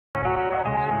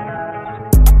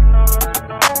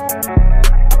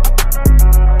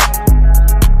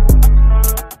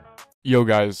Yo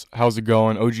guys, how's it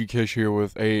going? OG Kish here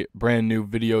with a brand new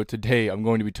video. Today I'm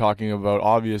going to be talking about,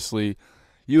 obviously,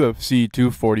 UFC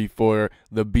 244,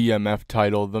 the BMF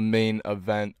title, the main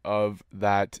event of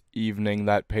that evening,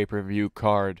 that pay-per-view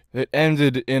card. It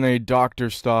ended in a doctor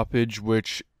stoppage,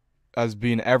 which has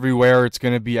been everywhere. It's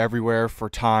going to be everywhere for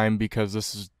time because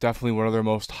this is definitely one of their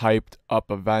most hyped up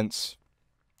events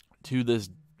to this,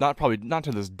 not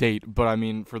to this date, but I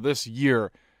mean for this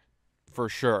year. For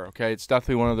sure, okay? It's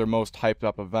definitely one of their most hyped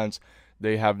up events.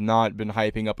 They have not been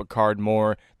hyping up a card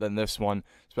more than this one,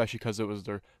 especially because it was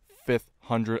their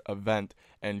 500th event.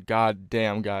 And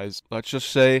goddamn, guys, let's just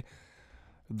say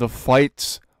the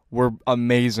fights were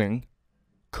amazing.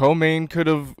 Co-main could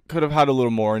have had a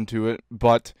little more into it,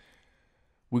 but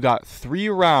we got 3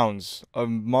 rounds of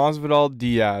Masvidal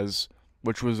Diaz,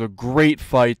 which was a great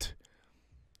fight.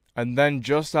 And then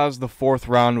just as the 4th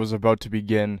round was about to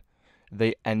begin,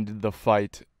 they ended the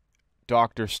fight.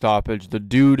 Doctor stoppage. The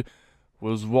dude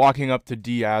was walking up to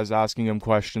Diaz, asking him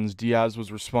questions. Diaz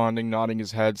was responding, nodding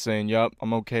his head, saying, "Yep,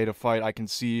 I'm okay to fight. I can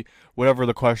see," whatever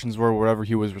the questions were, whatever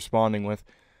he was responding with.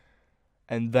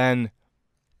 And then,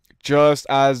 just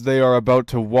as they are about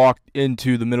to walk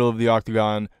into the middle of the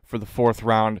octagon for the 4th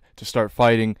round to start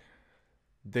fighting,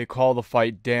 they call the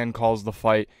fight. Dan calls the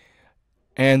fight.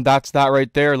 And that's that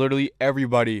right there. Literally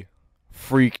everybody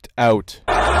freaked out.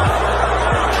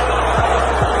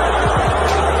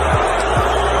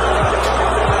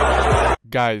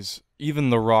 Guys, even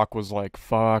The Rock was like,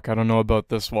 fuck, I don't know about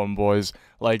this one, boys.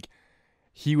 Like,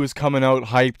 he was coming out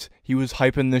hyped. He was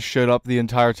hyping this shit up the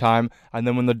entire time. And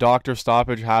then when the doctor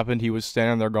stoppage happened, he was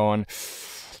standing there going,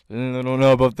 I don't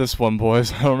know about this one,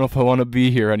 boys. I don't know if I want to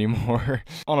be here anymore.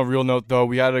 On a real note, though,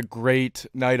 we had a great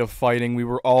night of fighting. We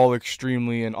were all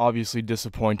extremely and obviously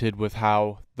disappointed with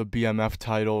how the BMF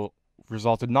title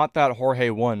resulted. Not that Jorge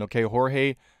won, okay?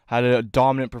 Jorge had a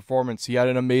dominant performance. He had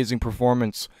an amazing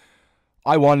performance.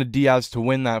 I wanted Diaz to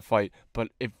win that fight, but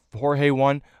if Jorge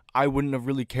won, I wouldn't have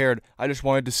really cared. I just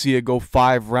wanted to see it go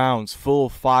 5 rounds, full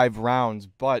 5 rounds,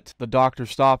 but the doctor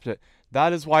stopped it.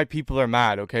 That is why people are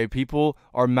mad, okay? People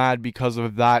are mad because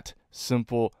of that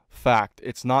simple fact.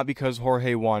 It's not because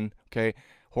Jorge won, okay?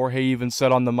 Jorge even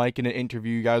said on the mic in an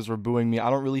interview, you guys were booing me. I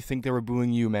don't really think they were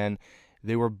booing you, man.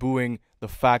 They were booing the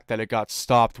fact that it got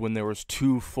stopped when there was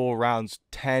 2 full rounds,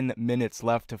 10 minutes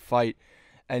left to fight.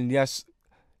 And yes,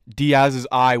 Diaz's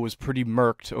eye was pretty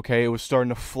murked, okay? It was starting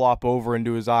to flop over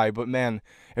into his eye. But man,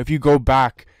 if you go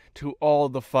back to all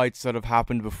the fights that have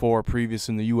happened before, previous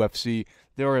in the UFC,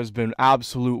 there has been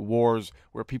absolute wars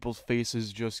where people's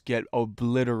faces just get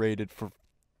obliterated for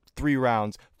 3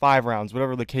 rounds, 5 rounds,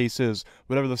 whatever the case is,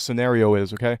 whatever the scenario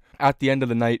is, okay? At the end of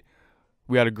the night,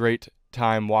 we had a great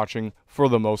time watching, for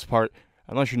the most part,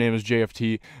 unless your name is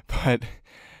JFT, but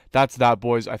that's that,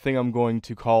 boys. I think I'm going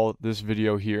to call this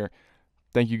video here.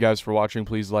 Thank you guys for watching.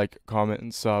 Please like, comment,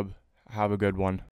 and sub. Have a good one.